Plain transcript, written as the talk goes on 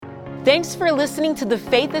Thanks for listening to the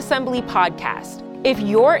Faith Assembly podcast. If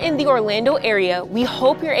you're in the Orlando area, we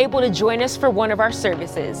hope you're able to join us for one of our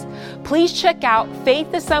services. Please check out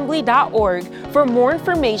faithassembly.org for more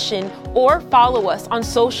information or follow us on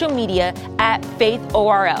social media at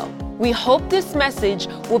FaithORL. We hope this message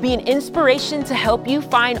will be an inspiration to help you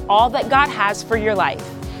find all that God has for your life.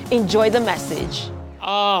 Enjoy the message.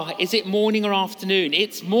 Is it morning or afternoon?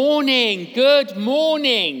 It's morning. Good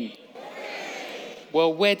morning.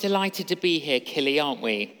 Well, we're delighted to be here, Killy, aren't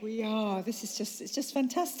we? We are. It's just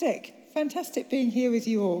fantastic. Fantastic being here with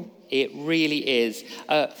you all. It really is.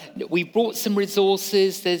 We brought some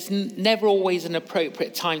resources. There's never always an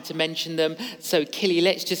appropriate time to mention them. So, Killy,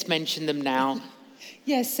 let's just mention them now.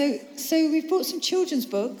 Yes, so we've brought some children's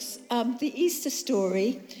books. The Easter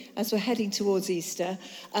story, as we're heading towards Easter.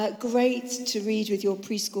 Great to read with your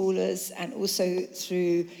preschoolers and also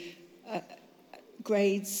through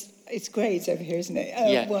grades. It's grades over here, isn't it?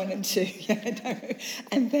 Yeah. 1 and 2. Yeah, no.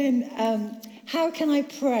 And then How Can I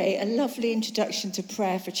Pray? A lovely introduction to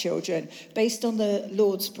prayer for children based on the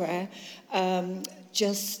Lord's Prayer. Getting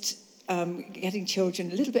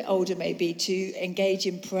children a little bit older maybe to engage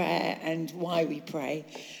in prayer and why we pray.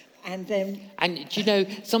 And do you know,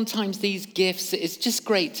 sometimes these gifts, it's just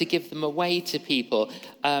great to give them away to people.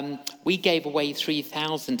 We gave away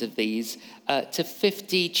 3,000 of these to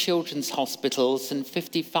 50 children's hospitals and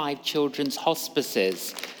 55 children's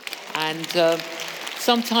hospices. And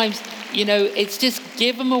sometimes, you know, it's just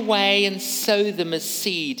give them away and sow them as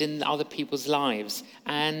seed in other people's lives.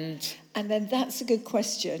 And then that's a good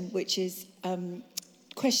question, which is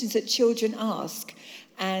questions that children ask.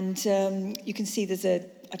 And you can see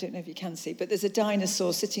I don't know if you can see, but there's a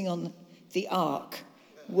dinosaur sitting on the ark.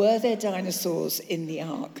 Were there dinosaurs in the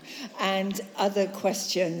ark? And other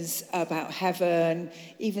questions about heaven.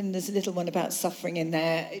 Even there's a little one about suffering in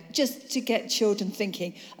there. Just to get children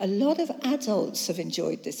thinking. A lot of adults have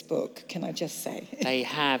enjoyed this book, can I just say? They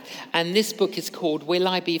have. And this book is called Will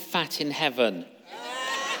I Be Fat in Heaven?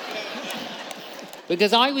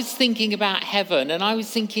 Because I was thinking about heaven and I was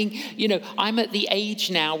thinking, you know, I'm at the age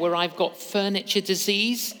now where I've got furniture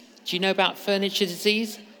disease. Do you know about furniture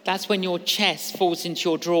disease? That's when your chest falls into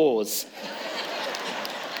your drawers.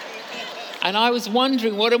 And I was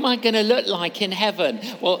wondering, what am I going to look like in heaven?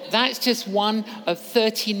 Well, that's just one of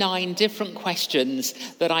 39 different questions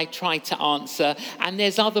that I tried to answer. And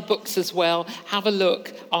there's other books as well. Have a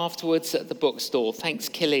look afterwards at the bookstore. Thanks,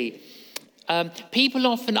 Killy. People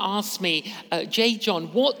often ask me, J. John,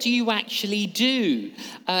 what do you actually do?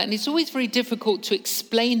 And it's always very difficult to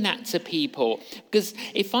explain that to people, because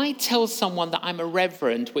if I tell someone that I'm a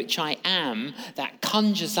reverend, which I am, that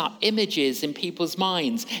conjures up images in people's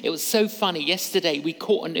minds. It was so funny. Yesterday we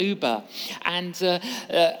caught an Uber, and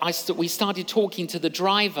we started talking to the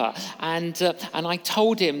driver, and I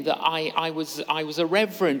told him that I was a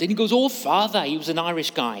reverend, and he goes, "Oh, Father," he was an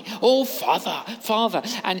Irish guy. "Oh, Father,"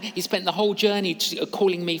 and he spent the whole journey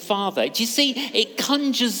calling me Father. Do you see? It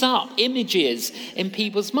conjures up images in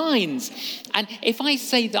people's minds. And if I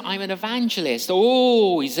say that I'm an evangelist,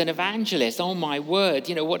 oh, he's an evangelist. Oh, my word.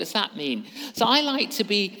 You know, what does that mean? So I like to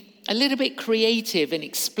be a little bit creative in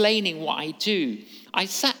explaining what I do. I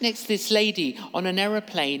sat next to this lady on an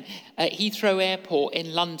aeroplane at Heathrow Airport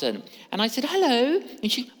in London. And I said, "Hello."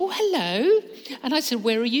 And she, "Oh, hello." And I said,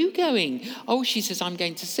 "Where are you going?" "Oh," she says, "I'm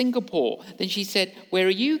going to Singapore." Then she said, "Where are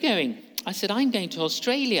you going?" I said, "I'm going to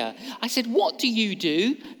Australia." I said, "What do you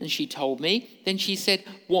do?" And she told me. Then she said,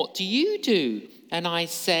 "What do you do?" And I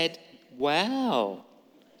said, "Well,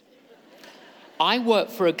 I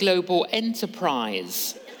work for a global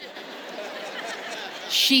enterprise."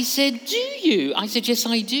 She said, "Do you?" I said, "Yes,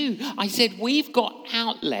 I do." I said, "We've got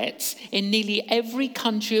outlets in nearly every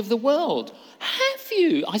country of the world." "Have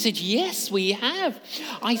you?" I said, "Yes, we have."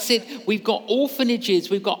 I said, "We've got orphanages,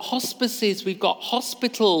 we've got hospices, we've got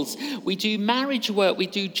hospitals, we do marriage work, we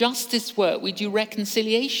do justice work, we do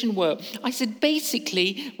reconciliation work." I said,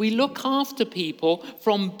 "Basically, we look after people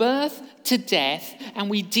from birth to death, and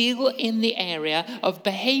we deal in the area of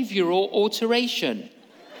behavioral alteration."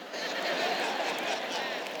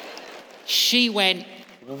 She went,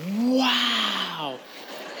 "Wow."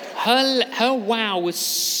 Her wow was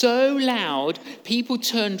so loud, people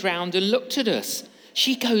turned round and looked at us.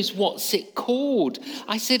 She goes, "What's it called?"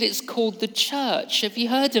 I said, "It's called the church. Have you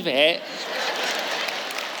heard of it?"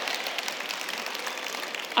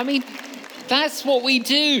 I mean, that's what we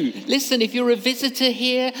do. Listen, if you're a visitor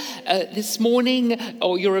here this morning,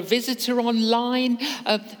 or you're a visitor online,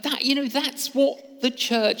 that's what the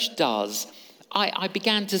church does. I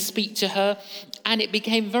began to speak to her, and it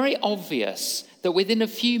became very obvious that within a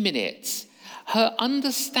few minutes, her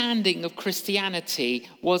understanding of Christianity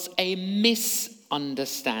was a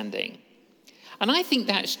misunderstanding. And I think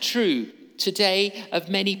that's true today of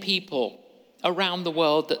many people around the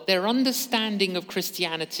world, that their understanding of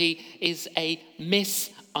Christianity is a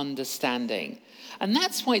misunderstanding. And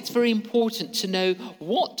that's why it's very important to know,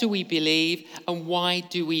 what do we believe and why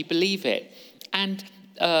do we believe it? And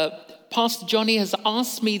Pastor Johnny has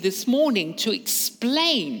asked me this morning to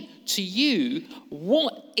explain to you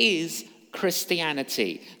what is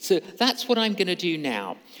Christianity. So that's what I'm going to do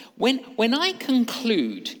now. When I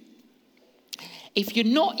conclude, if you're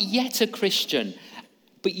not yet a Christian,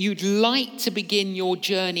 but you'd like to begin your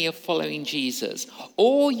journey of following Jesus,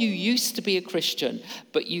 or you used to be a Christian,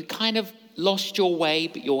 but you kind of lost your way,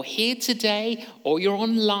 but you're here today, or you're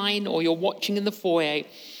online, or you're watching in the foyer,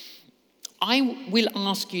 I will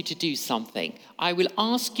ask you to do something. I will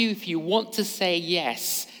ask you, if you want to say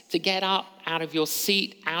yes, to get up out of your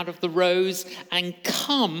seat, out of the rows, and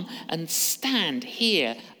come and stand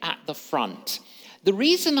here at the front. The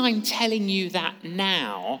reason I'm telling you that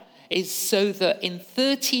now is so that in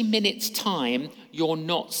 30 minutes' time, you're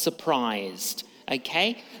not surprised,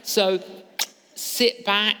 okay? So sit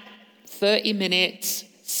back, 30 minutes.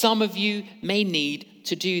 Some of you may need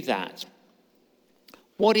to do that.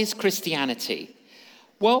 What is Christianity?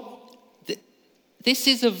 Well, this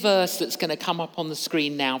is a verse that's going to come up on the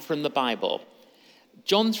screen now from the Bible.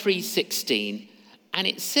 John 3:16, and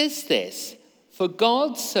it says this: "For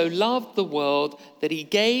God so loved the world that he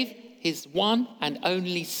gave his one and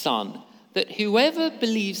only Son, that whoever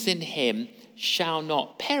believes in him shall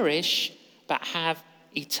not perish, but have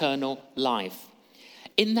eternal life."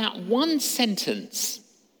 In that one sentence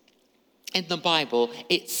in the Bible,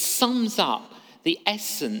 it sums up the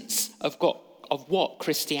essence of what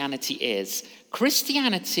Christianity is.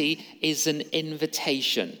 Christianity is an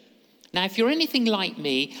invitation. Now, if you're anything like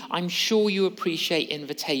me, I'm sure you appreciate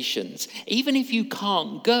invitations. Even if you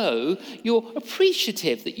can't go, you're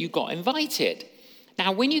appreciative that you got invited.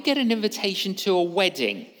 Now, when you get an invitation to a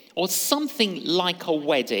wedding or something like a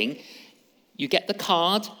wedding, you get the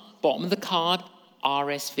card, bottom of the card,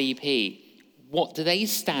 RSVP. What do they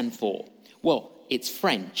stand for? Well, it's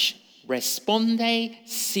French. Répondez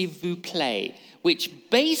s'il vous plaît, which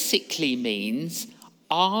basically means,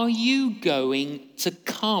 are you going to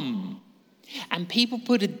come? And people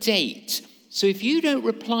put a date. So if you don't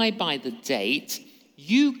reply by the date,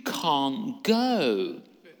 you can't go.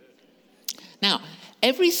 Now,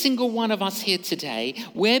 every single one of us here today,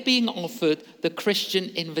 we're being offered the Christian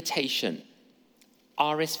invitation.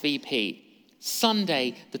 RSVP.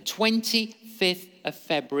 Sunday, the 25th of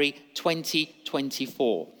February,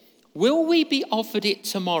 2024. Will we be offered it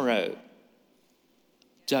tomorrow?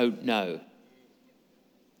 Don't know.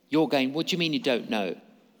 You're going, what do you mean you don't know?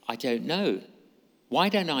 I don't know. Why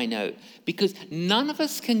don't I know? Because none of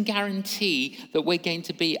us can guarantee that we're going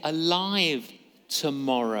to be alive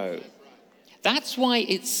tomorrow. That's why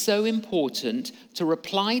it's so important to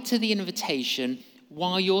reply to the invitation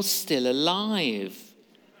while you're still alive.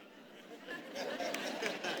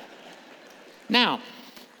 Now,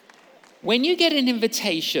 when you get an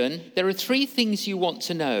invitation, there are 3 things you want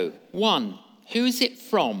to know. 1, who is it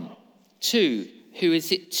from? 2, who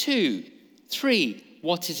is it to? 3,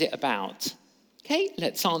 what is it about? Okay,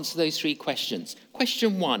 let's answer those 3 questions.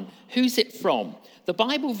 Question 1, who's it from? The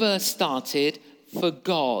Bible verse started, for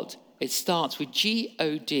God. It starts with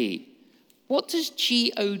G-O-D. What does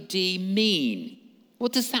G-O-D mean?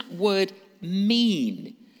 What does that word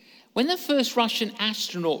mean? When the first Russian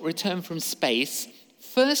astronaut returned from space,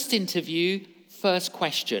 first interview, first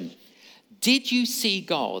question. Did you see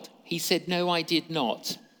God? He said, no, I did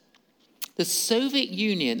not. The Soviet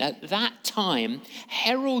Union at that time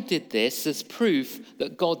heralded this as proof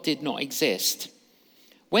that God did not exist.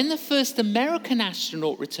 When the first American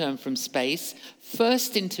astronaut returned from space,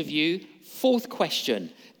 first interview, fourth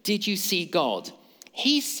question, did you see God?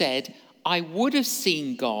 He said, I would have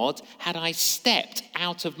seen God had I stepped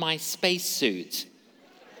out of my spacesuit.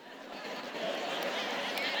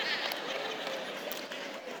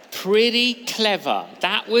 Pretty clever.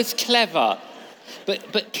 That was clever.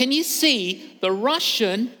 But can you see, the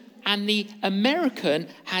Russian and the American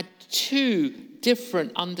had 2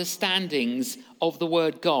 different understandings of the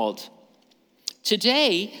word God.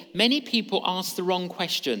 Today, many people ask the wrong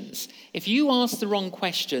questions. If you ask the wrong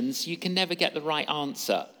questions, you can never get the right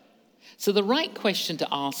answer. So the right question to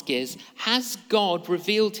ask is, has God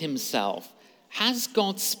revealed himself? Has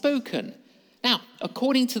God spoken? Now,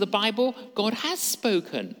 according to the Bible, God has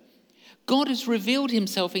spoken. God has revealed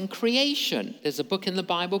himself in creation. There's a book in the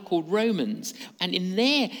Bible called Romans. And in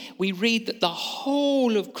there, we read that the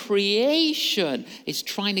whole of creation is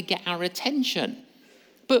trying to get our attention.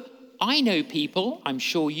 But I know people, I'm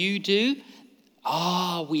sure you do.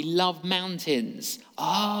 We love mountains.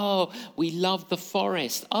 We love the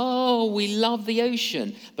forest. We love the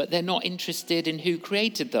ocean. But they're not interested in who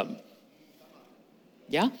created them.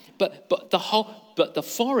 Yeah? But the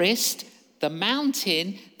forest, the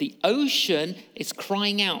mountain, the ocean is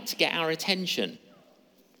crying out to get our attention.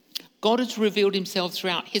 God has revealed himself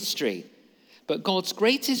throughout history. But God's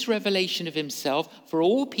greatest revelation of himself for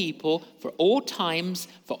all people, for all times,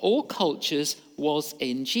 for all cultures was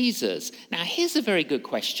in Jesus. Now, here's a very good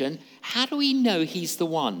question. How do we know he's the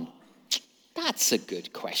one? That's a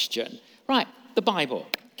good question. Right, the Bible,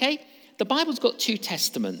 okay? The Bible's got 2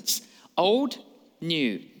 testaments, Old,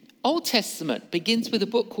 New. Old Testament begins with a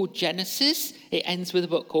book called Genesis. It ends with a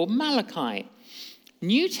book called Malachi.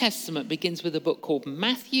 New Testament begins with a book called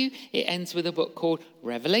Matthew. It ends with a book called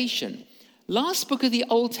Revelation. Last book of the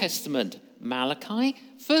Old Testament, Malachi.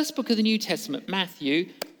 First book of the New Testament, Matthew.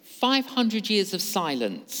 500 years of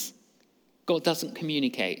silence. God doesn't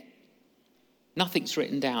communicate. Nothing's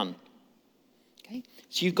written down. Okay?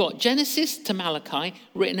 So you've got Genesis to Malachi,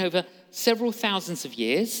 written over several thousands of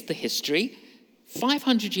years, the history.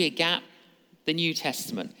 500-year gap, the New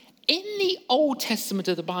Testament. In the Old Testament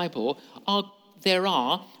of the Bible, there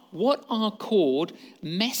are what are called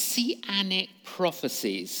messianic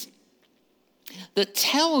prophecies that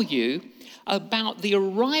tell you about the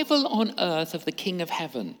arrival on earth of the King of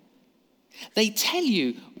Heaven. They tell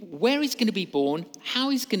you where he's going to be born, how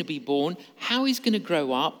he's going to be born, how he's going to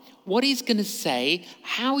grow up, what he's going to say,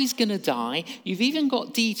 how he's going to die. You've even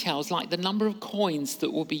got details like the number of coins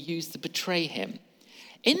that will be used to betray him.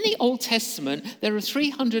 In the Old Testament, there are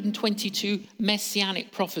 322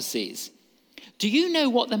 messianic prophecies. Do you know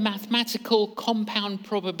what the mathematical compound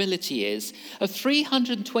probability is of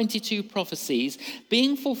 322 prophecies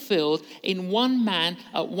being fulfilled in one man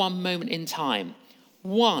at one moment in time?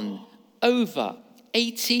 1 over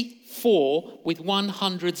 84 with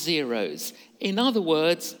 100 zeros. In other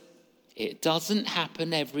words, it doesn't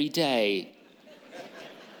happen every day.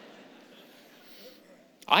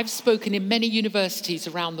 I've spoken in many universities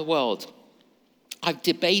around the world. I've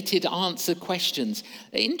debated, answered questions.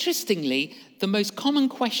 Interestingly, the most common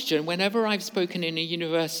question whenever I've spoken in a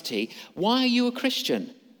university, why are you a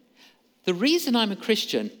Christian? The reason I'm a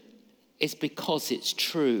Christian is because it's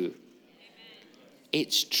true.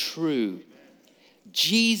 It's true.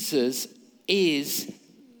 Jesus is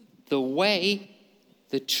the way,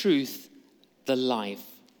 the truth, the life.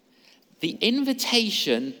 The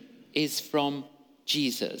invitation is from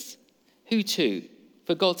Jesus. Who to?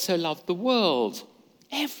 For God so loved the world.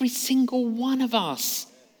 Every single one of us.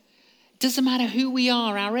 Doesn't matter who we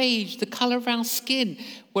are, our age, the color of our skin,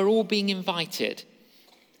 we're all being invited.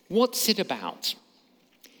 What's it about?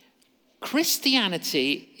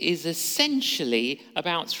 Christianity is essentially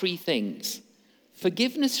about 3 things.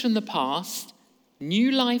 Forgiveness from the past,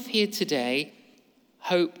 new life here today,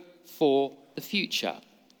 hope for the future.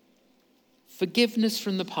 Forgiveness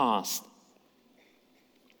from the past.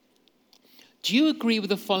 Do you agree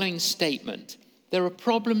with the following statement? There are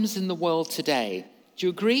problems in the world today. Do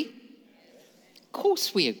you agree? Of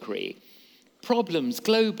course we agree. Problems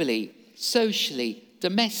globally, socially,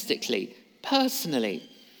 domestically, personally.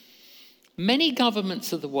 Many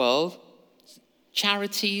governments of the world,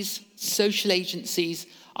 charities, social agencies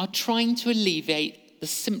are trying to alleviate the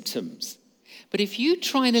symptoms. But if you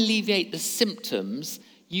try and alleviate the symptoms,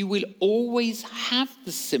 you will always have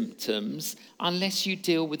the symptoms unless you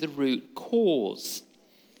deal with the root cause.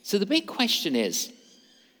 So the big question is,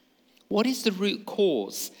 what is the root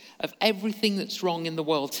cause of everything that's wrong in the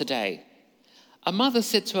world today? A mother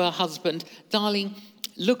said to her husband, "Darling,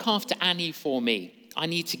 look after Annie for me. I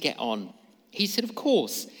need to get on." He said, "Of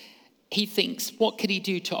course." He thinks, what could he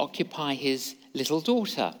do to occupy his little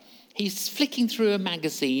daughter? He's flicking through a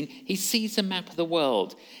magazine. He sees a map of the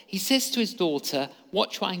world. He says to his daughter,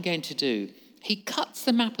 "Watch what I'm going to do." He cuts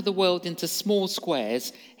the map of the world into small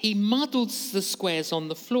squares. He muddles the squares on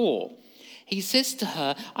the floor. He says to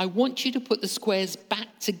her, "I want you to put the squares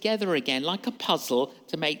back together again like a puzzle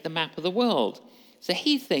to make the map of the world." So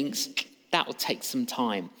he thinks that will take some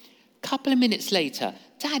time. A couple of minutes later,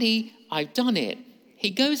 "Daddy, I've done it." He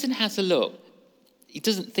goes and has a look. He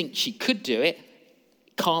doesn't think she could do it.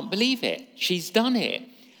 Can't believe it. She's done it.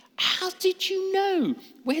 "How did you know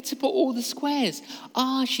where to put all the squares?"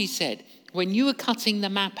 She said, "When you were cutting the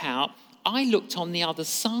map out, I looked on the other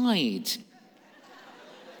side.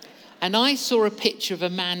 And I saw a picture of a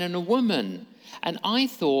man and a woman. And I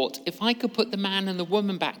thought, if I could put the man and the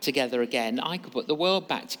woman back together again, I could put the world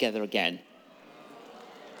back together again.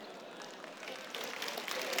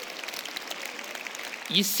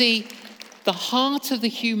 You see, the heart of the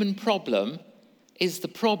human problem is the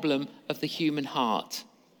problem of the human heart.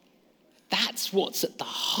 That's what's at the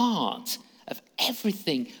heart of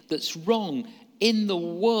everything that's wrong in the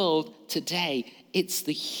world today. It's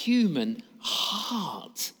the human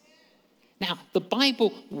heart. Now, the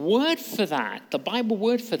Bible word for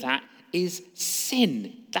that is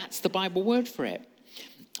sin. That's the Bible word for it.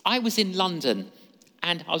 I was in London,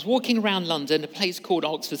 and I was walking around London, a place called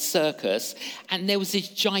Oxford Circus, and there was this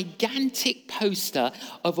gigantic poster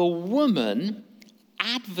of a woman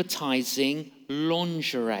advertising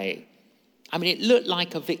lingerie. I mean, it looked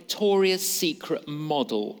like a Victoria's Secret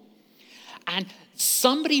model. And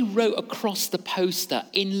somebody wrote across the poster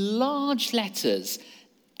in large letters,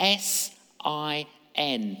 S-I-N,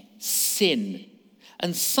 sin.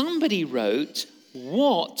 And somebody wrote,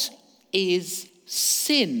 what is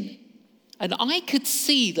sin? And I could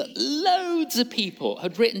see that loads of people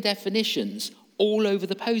had written definitions all over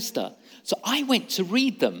the poster. So I went to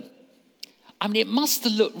read them. I mean, it must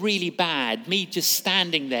have looked really bad, me just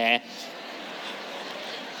standing there.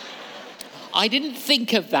 I didn't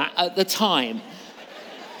think of that at the time.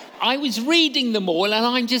 I was reading them all, and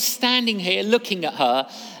I'm just standing here looking at her,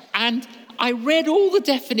 and I read all the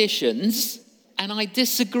definitions, and I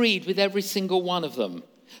disagreed with every single one of them.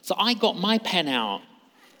 So I got my pen out,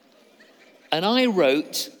 and I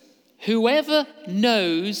wrote, whoever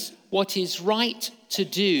knows what is right to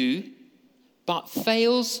do, but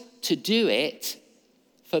fails to do it,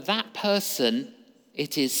 for that person,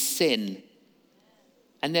 it is sin.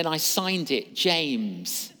 And then I signed it,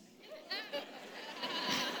 James.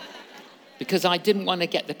 Because I didn't want to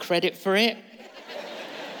get the credit for it.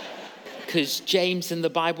 Because James in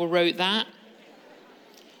the Bible wrote that.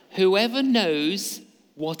 Whoever knows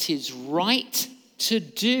what is right to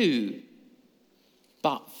do,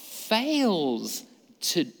 but fails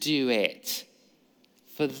to do it,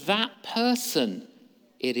 for that person,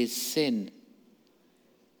 it is sin.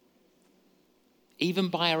 Even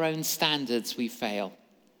by our own standards, we fail.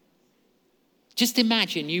 Just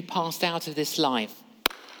imagine you passed out of this life.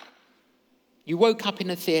 You woke up in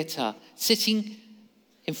a theatre, sitting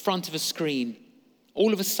in front of a screen.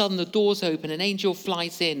 All of a sudden, the doors open, an angel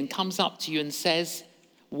flies in and comes up to you and says,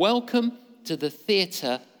 welcome to the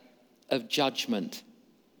theatre of judgment.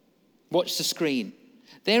 Watch the screen.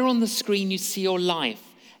 There on the screen, you see your life,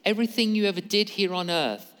 everything you ever did here on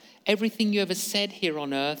earth, everything you ever said here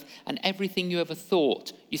on earth, and everything you ever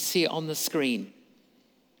thought. You see it on the screen.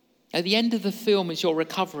 At the end of the film, as you're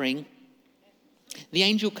recovering, the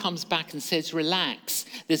angel comes back and says, relax,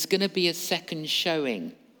 there's going to be a second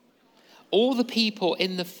showing. All the people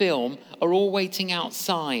in the film are all waiting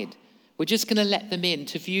outside. We're just going to let them in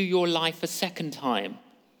to view your life a second time.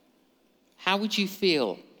 How would you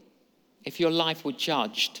feel if your life were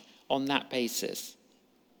judged on that basis?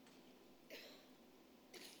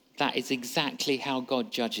 That is exactly how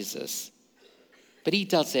God judges us. But he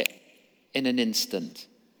does it in an instant.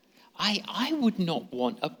 I would not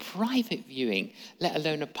want a private viewing, let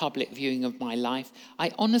alone a public viewing of my life.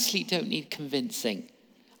 I honestly don't need convincing.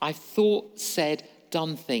 I've thought, said,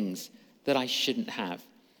 done things that I shouldn't have.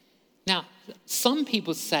 Now, some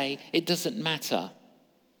people say it doesn't matter.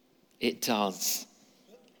 It does.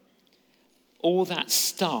 All that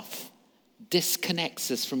stuff disconnects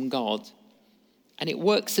us from God. And it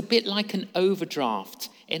works a bit like an overdraft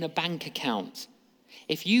in a bank account.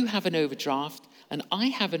 If you have an overdraft and I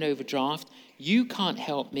have an overdraft, you can't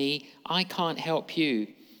help me, I can't help you.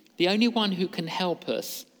 The only one who can help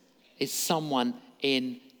us is someone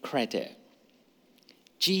in credit.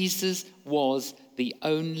 Jesus was the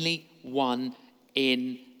only one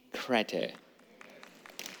in credit.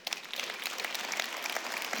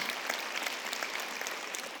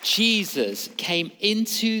 Jesus came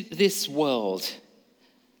into this world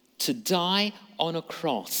to die on a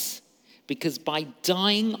cross, because by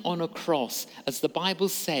dying on a cross, as the Bible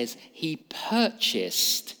says, he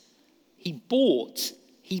purchased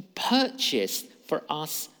for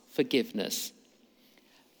us forgiveness.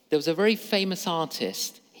 There was a very famous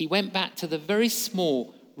artist. He went back to the very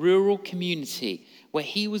small rural community where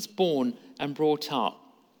he was born and brought up.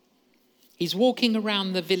 He's walking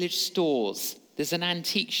around the village stores. There's an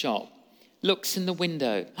antique shop. Looks in the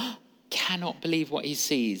window. Cannot believe what he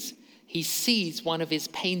sees. He sees one of his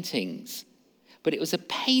paintings, but it was a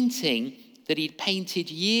painting that he'd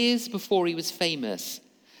painted years before he was famous.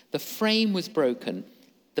 The frame was broken.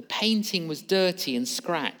 The painting was dirty and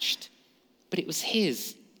scratched, but it was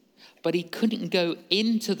his. but he couldn't go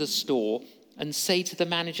into the store and say to the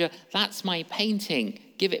manager, "That's my painting,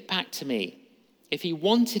 give it back to me." If he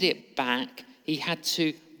wanted it back, he had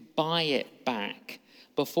to buy it back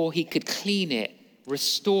before he could clean it,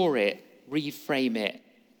 restore it, reframe it.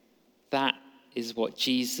 That is what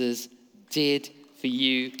Jesus did for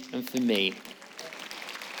you and for me.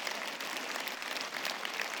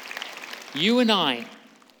 You and I,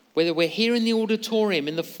 whether we're here in the auditorium,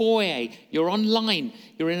 in the foyer, you're online,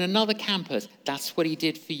 you're in another campus, that's what he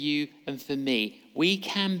did for you and for me. We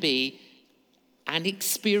can be and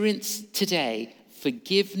experience today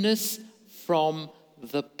forgiveness from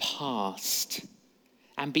the past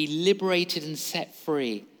and be liberated and set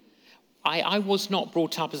free. I was not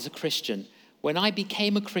brought up as a Christian. When I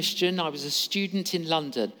became a Christian, I was a student in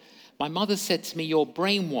London. My mother said to me, "You're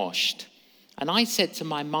brainwashed." And I said to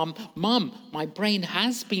my mum, "Mum, my brain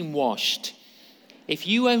has been washed. If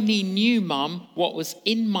you only knew, Mum, what was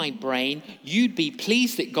in my brain, you'd be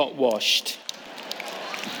pleased it got washed."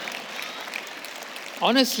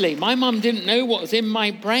 Honestly, my mum didn't know what was in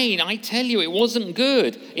my brain. I tell you, it wasn't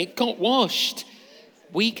good. It got washed.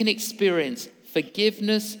 We can experience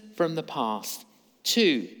forgiveness from the past.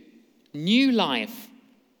 2, new life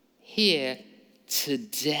here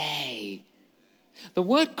today. The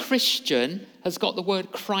word Christian has got the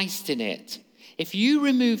word Christ in it. If you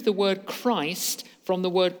remove the word Christ from the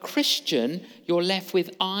word Christian, you're left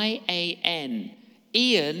with I-A-N.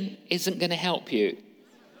 Ian isn't going to help you.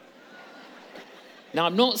 Now,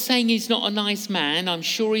 I'm not saying he's not a nice man. I'm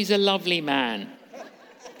sure he's a lovely man.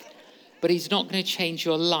 But he's not going to change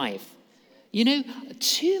your life. You know,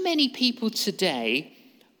 too many people today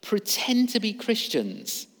pretend to be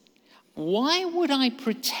Christians. Why would I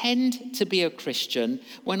pretend to be a Christian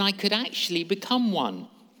when I could actually become one?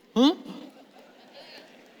 Huh?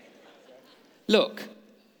 Look,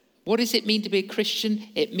 what does it mean to be a Christian?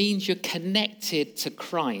 It means you're connected to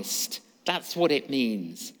Christ. That's what it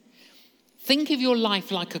means. Think of your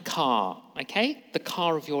life like a car, okay? The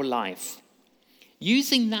car of your life.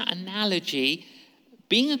 Using that analogy,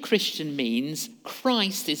 being a Christian means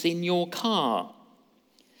Christ is in your car.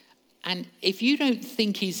 And if you don't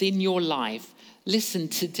think he's in your life, listen,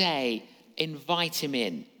 today, invite him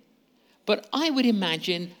in. But I would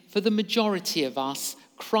imagine for the majority of us,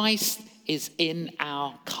 Christ is in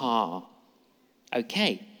our car.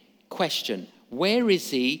 Okay, question, where is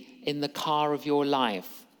he in the car of your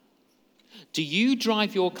life? Do you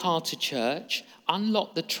drive your car to church,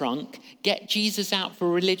 unlock the trunk, get Jesus out for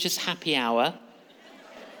a religious happy hour?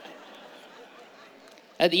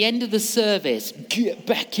 At the end of the service, get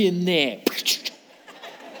back in there.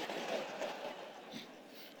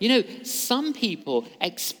 You know, some people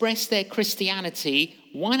express their Christianity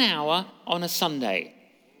 1 hour on a Sunday.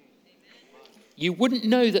 You wouldn't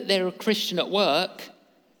know that they're a Christian at work.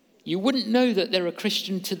 You wouldn't know that they're a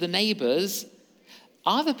Christian to the neighbors.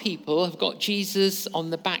 Other people have got Jesus on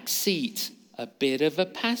the back seat, a bit of a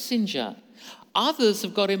passenger. Others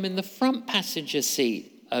have got him in the front passenger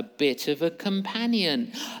seat, a bit of a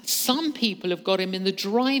companion. Some people have got him in the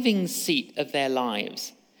driving seat of their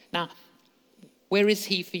lives. Now, where is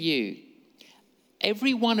he for you?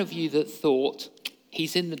 Every one of you that thought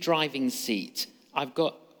he's in the driving seat, I've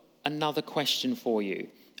got another question for you.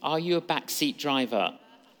 Are you a backseat driver?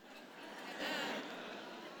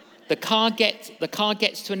 The car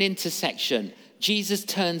gets to an intersection. Jesus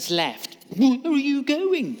turns left. Where are you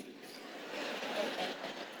going?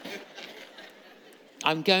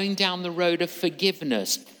 I'm going down the road of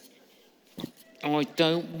forgiveness. Oh, I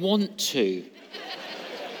don't want to.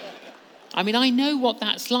 I mean, I know what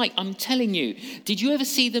that's like. I'm telling you. Did you ever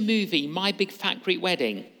see the movie My Big Fat Greek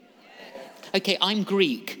Wedding? Okay, I'm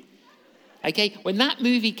Greek. Okay, when that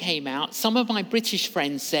movie came out, some of my British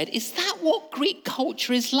friends said, "Is that what Greek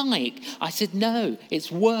culture is like?" I said, "No, it's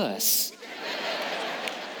worse."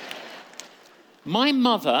 My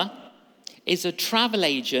mother is a travel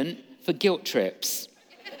agent for guilt trips.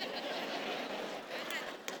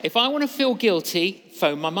 If I want to feel guilty,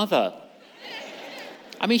 phone my mother.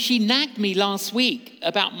 I mean, she nagged me last week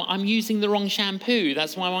about I'm using the wrong shampoo.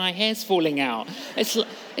 That's why my hair's falling out.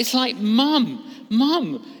 It's like,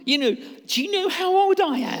 Mum, you know, do you know how old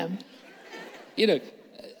I am? You know,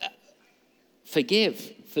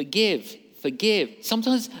 forgive.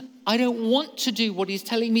 Sometimes I don't want to do what he's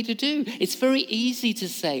telling me to do. It's very easy to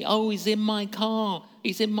say, "Oh, he's in my car.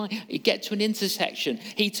 You get to an intersection.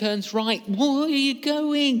 He turns right. Where are you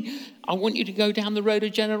going? I want you to go down the road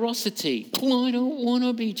of generosity." Oh, I don't want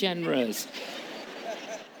to be generous.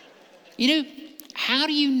 You know, how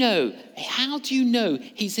do you know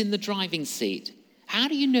he's in the driving seat? How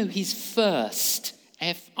do you know he's first?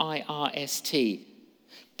 F-I-R-S-T.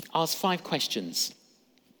 ask 5 questions.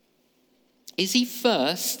 Is he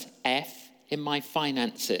first, F, in my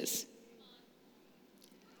finances?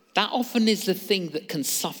 That often is the thing that can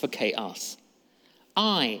suffocate us.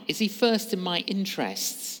 I, is he first in my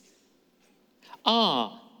interests?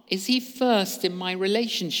 R, is he first in my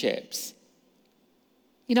relationships?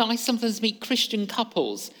 You know, I sometimes meet Christian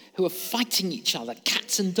couples who are fighting each other,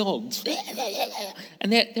 cats and dogs,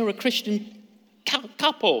 and they're a Christian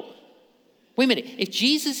couple. Wait a minute, if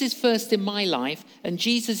Jesus is first in my life and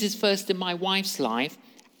Jesus is first in my wife's life,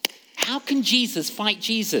 how can Jesus fight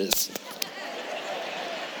Jesus?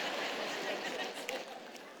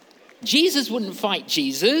 Jesus wouldn't fight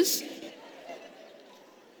Jesus.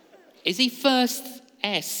 Is he first,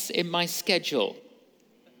 S, in my schedule?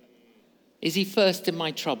 Is he first in my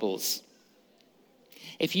troubles?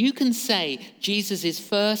 If you can say Jesus is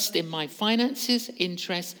first in my finances,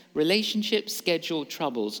 interests, relationships, schedule,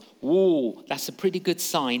 troubles, whoa, that's a pretty good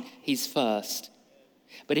sign he's first.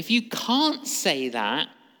 But if you can't say that,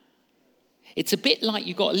 it's a bit like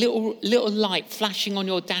you've got a little light flashing on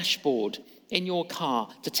your dashboard in your car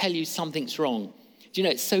to tell you something's wrong. Do you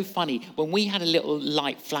know, it's so funny. When we had a little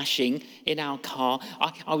light flashing in our car,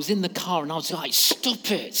 I was in the car and I was like,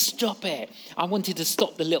 stop it. I wanted to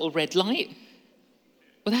stop the little red light.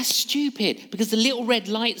 Well, that's stupid, because the little red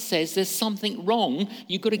light says there's something wrong.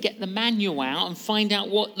 You've got to get the manual out and find out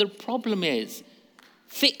what the problem is.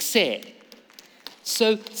 Fix it.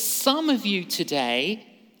 So some of you today,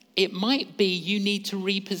 it might be you need to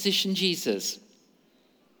reposition Jesus.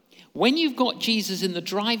 When you've got Jesus in the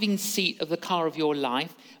driving seat of the car of your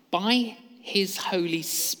life, by his Holy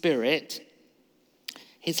Spirit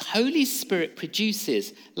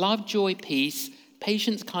produces love, joy, peace,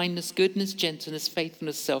 patience, kindness, goodness, gentleness,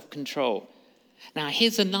 faithfulness, self-control. Now,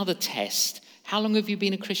 here's another test. How long have you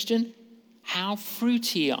been a Christian? How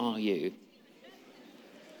fruity are you?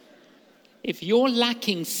 If you're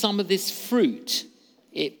lacking some of this fruit,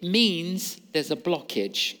 it means there's a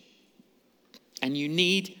blockage. And you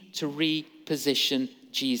need to reposition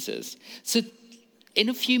Jesus. So in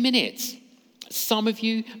a few minutes, some of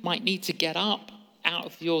you might need to get up out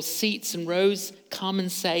of your seats and rows, come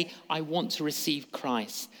and say, I want to receive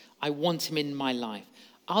Christ. I want him in my life.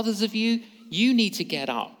 Others of you, you need to get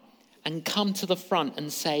up and come to the front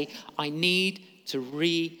and say, I need to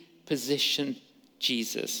reposition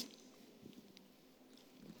Jesus.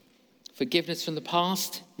 Forgiveness from the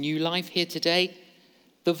past, new life here today.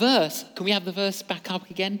 The verse, can we have the verse back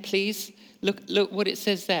up again, please? Look what it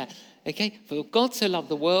says there. Okay, for God so loved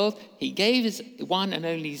the world, he gave his one and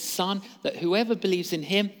only Son, that whoever believes in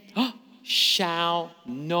him shall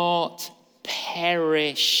not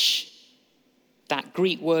perish. That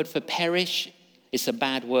Greek word for perish, it's a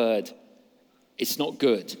bad word. It's not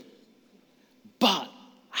good. But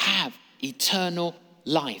have eternal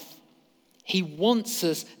life. He wants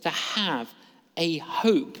us to have a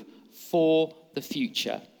hope for the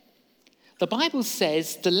future. The Bible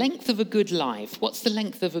says the length of a good life. What's the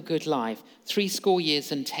length of a good life? 70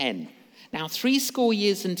 years and 10. Now, 70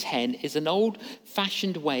 years and 10 is an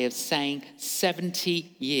old-fashioned way of saying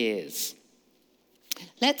 70 years.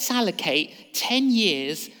 Let's allocate 10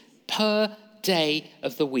 years per day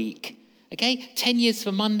of the week. Okay, 10 years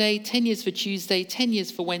for Monday, 10 years for Tuesday, 10 years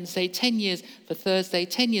for Wednesday, 10 years for Thursday,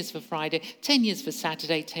 10 years for Friday, 10 years for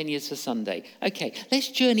Saturday, 10 years for Sunday. Okay, let's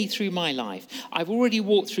journey through my life. I've already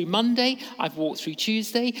walked through Monday, I've walked through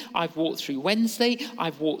Tuesday, I've walked through Wednesday,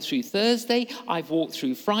 I've walked through Thursday, I've walked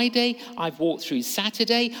through Friday, I've walked through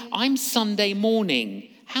Saturday. I'm Sunday morning.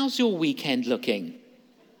 How's your weekend looking?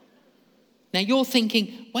 Now you're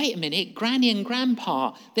thinking, wait a minute, Granny and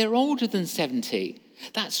Grandpa, they're older than 70.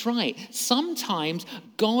 That's right. Sometimes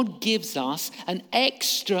God gives us an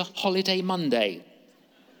extra holiday Monday.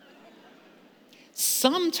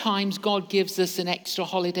 Sometimes God gives us an extra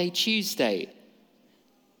holiday Tuesday.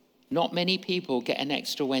 Not many people get an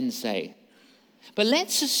extra Wednesday. But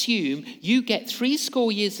let's assume you get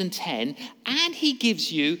 70 years and 10, and he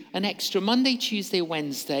gives you an extra Monday, Tuesday,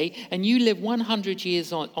 Wednesday, and you live 100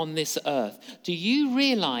 years on this earth. Do you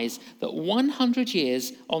realize that 100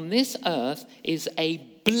 years on this earth is a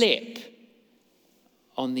blip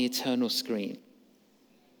on the eternal screen?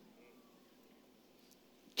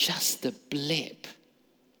 Just a blip.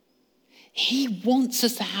 He wants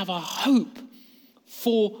us to have a hope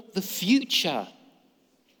for the future.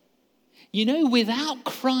 You know, without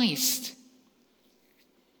Christ,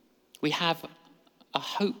 we have a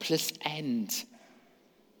hopeless end.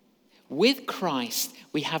 With Christ,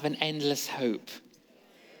 we have an endless hope.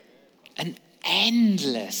 An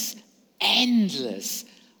endless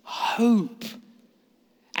hope.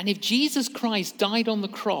 And if Jesus Christ died on the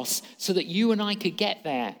cross so that you and I could get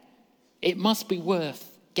there, It must be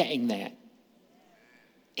worth getting there.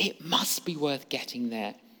 It must be worth getting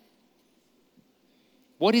there.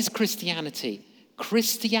 What is Christianity?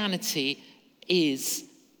 Christianity is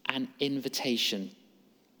an invitation.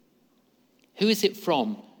 Who is it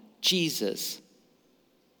from? Jesus,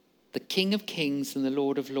 the King of Kings and the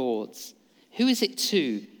Lord of Lords. Who is it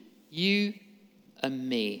to? You and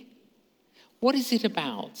me. What is it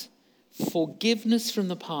about? Forgiveness from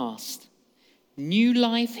the past, new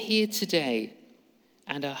life here today,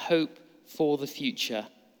 and a hope for the future.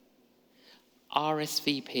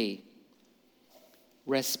 RSVP.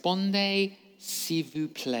 Répondez s'il vous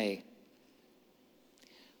plaît.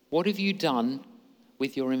 What have you done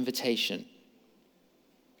with your invitation?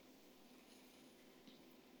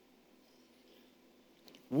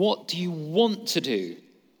 What do you want to do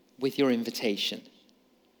with your invitation?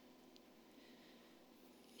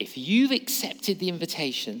 If you've accepted the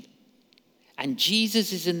invitation and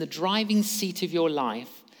Jesus is in the driving seat of your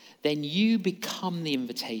life, then you become the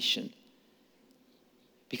invitation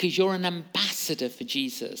because you're an ambassador for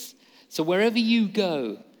Jesus. So wherever you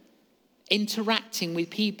go, interacting with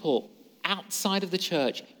people outside of the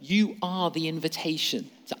church, you are the invitation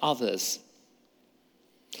to others.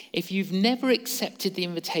 If you've never accepted the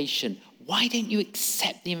invitation, why don't you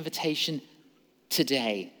accept the invitation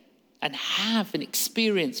today and have and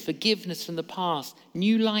experience forgiveness from the past,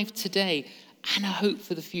 new life today, and a hope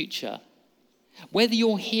for the future? Whether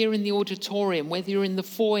you're here in the auditorium, whether you're in the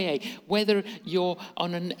foyer, whether you're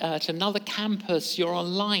at another campus, you're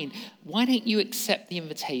online, why don't you accept the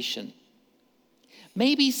invitation?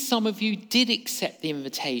 Maybe some of you did accept the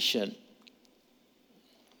invitation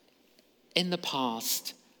in the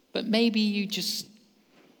past, but maybe you just,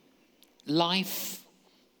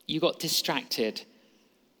 you got distracted,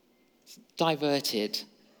 diverted.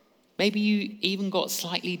 Maybe you even got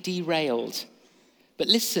slightly derailed. But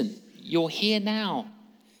listen, you're here now.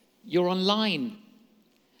 You're online.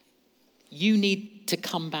 You need to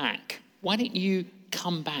come back. Why don't you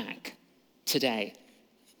come back today,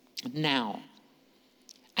 now?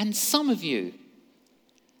 And some of you,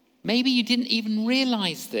 maybe you didn't even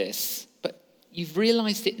realize this, but you've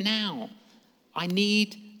realized it now. I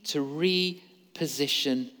need to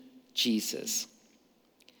reposition Jesus.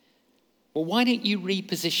 Well, why don't you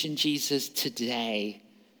reposition Jesus today?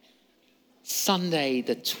 Sunday,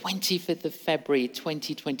 the 25th of February,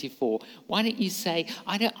 2024. Why don't you say,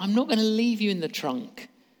 I'm not going to leave you in the trunk.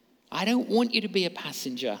 I don't want you to be a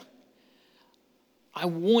passenger. I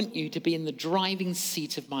want you to be in the driving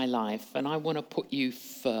seat of my life, and I want to put you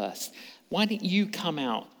first. Why don't you come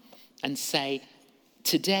out and say,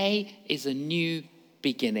 today is a new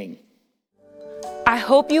beginning. I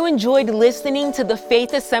hope you enjoyed listening to the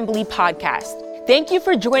Faith Assembly podcast. Thank you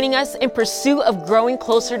for joining us in pursuit of growing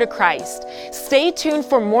closer to Christ. Stay tuned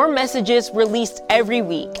for more messages released every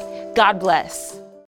week. God bless.